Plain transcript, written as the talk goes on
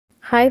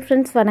Hi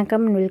friends,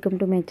 வணக்கம் and welcome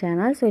to my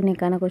channel. So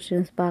இன்னைக்கான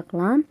questions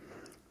பார்க்கலாம்.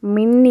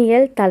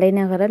 மின்னியல்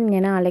தலைநகரம்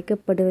என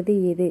அழைக்கப்படுவது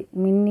எது?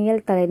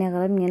 மின்னியல்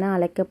தலைநகரம் என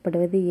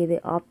அழைக்கப்படுவது எது?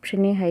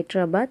 Option A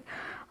Hyderabad,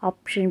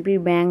 option B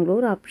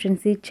Bangalore, option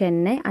C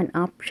Chennai and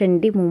option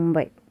D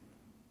Mumbai.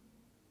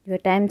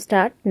 Your time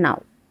start now.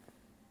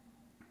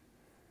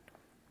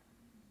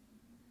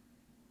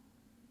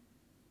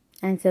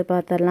 Answer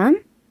பார்த்தரலாம்.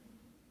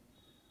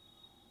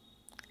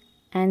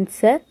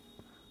 Answer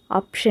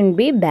option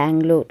B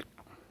Bangalore.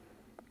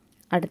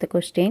 அடுத்த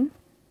கொஸ்டின்,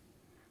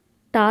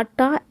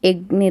 டாடா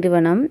எக்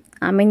நிறுவனம்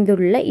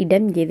அமைந்துள்ள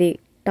இடம் எது?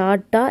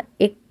 டாடா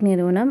எக்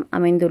நிறுவனம்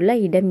அமைந்துள்ள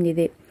இடம்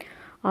எது?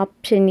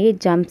 Option A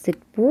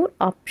Jamshedpur,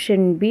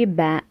 option B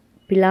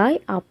Bhilai,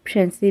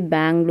 option C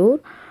Bangalore,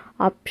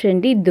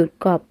 option D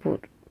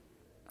Durgapur.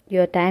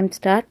 Your time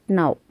start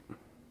now.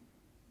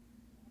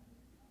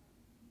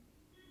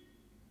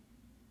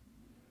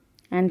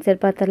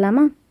 Answer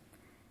பார்த்துடலாமா?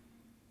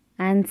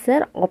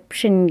 Answer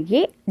option A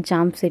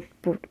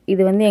Jamshedpur.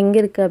 இது எங்கே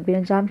இருக்குது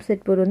அப்படின்னா,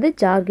 ஜம்ஷெட்பூர்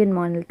ஜார்க்கண்ட்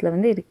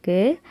மாநிலத்தில்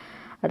இருக்குது.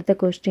 அடுத்த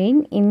கொஸ்டின்,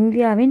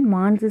 இந்தியாவின்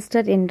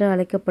மான்செஸ்டர் என்று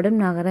அழைக்கப்படும்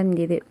நகரம்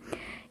எது?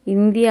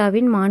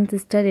 இந்தியாவின்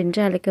மான்செஸ்டர்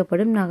என்று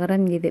அழைக்கப்படும்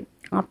நகரம் எது?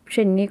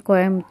 Option A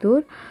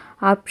Coimbatore,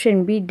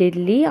 option B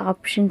Delhi,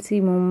 option C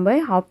Mumbai,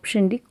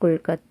 option D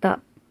Kolkata.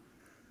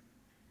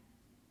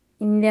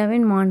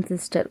 இந்தியாவின்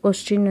மான்செஸ்டர்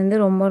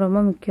கொஸ்டின் ரொம்ப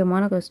ரொம்ப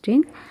முக்கியமான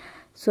கொஸ்டின்.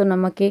 ஸோ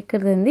நம்ம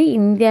கேட்குறது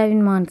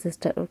இந்தியாவின்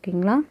மான்செஸ்டர்.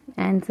 ஓகேங்களா?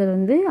 Answer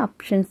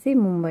option C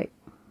Mumbai.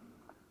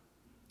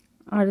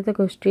 அடுத்த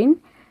கொஸ்டின்,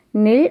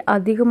 நெல்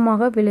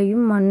அதிகமாக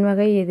விளையும்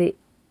மண்வகை எது?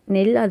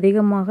 நெல்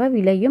அதிகமாக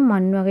விளையும்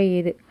மண்வகை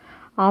எது?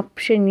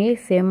 ஆப்ஷன் ஏ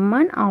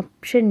செம்மண்,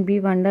 ஆப்ஷன் பி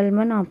வண்டல்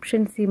மண்,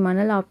 ஆப்ஷன் சி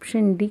மணல்,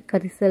 ஆப்ஷன் டி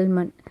கரிசல்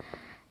மண்.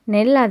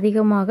 நெல்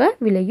அதிகமாக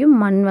விளையும்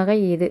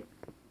மண்வகை எது?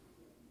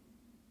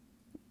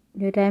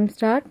 Your time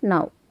start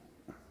now.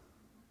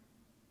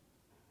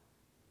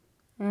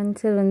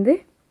 Answer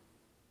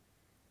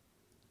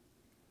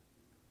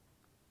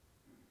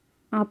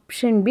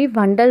option B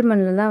வண்டல்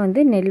மண்ணில்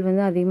தான் நெல்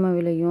அதிகமாக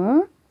விளையும்.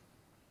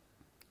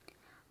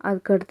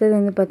 அதுக்கு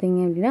அடுத்தது பார்த்தீங்க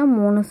அப்படின்னா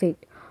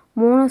மோனோசைட்.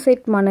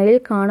 மோனோசைட் மணலில்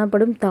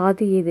காணப்படும்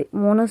தாது எது?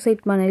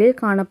 மோனோசைட் மணலில்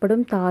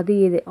காணப்படும் தாது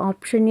எது?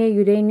 Option A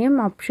uranium,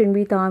 option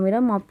B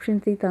தாமிரம்,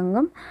 option C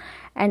Thangam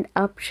and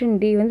option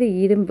D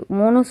இரும்பு.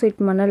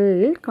 மோனோசைட்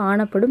மணலில்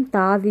காணப்படும்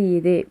தாது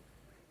எது?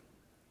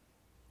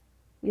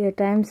 Your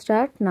time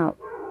start now.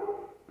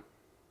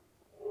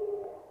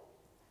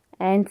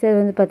 Answer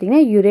பார்த்தீங்கன்னா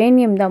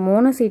யுரேனியம் தான்.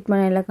 மோனோசைட்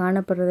மணலில்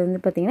காணப்படுறது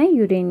பார்த்தீங்கன்னா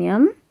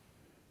யுரேனியம்.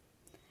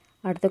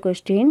 அடுத்த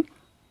கொஸ்டின்,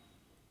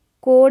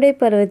 கோடை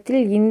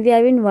பருவத்தில்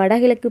இந்தியாவின்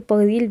வடகிழக்கு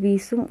பகுதியில்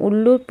வீசும்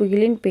உள்ளூர்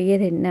புயலின்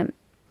பெயர் என்ன?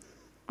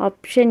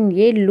 Option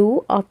A Lu,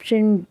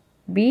 option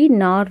B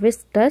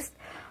nor'westers,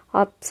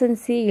 option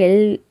C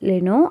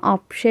El Niño,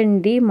 option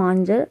D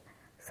மாஞ்சல்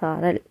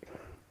சாரல்.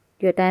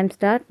 Your time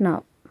start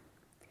now.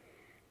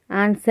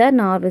 Answer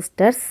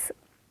nor'westers.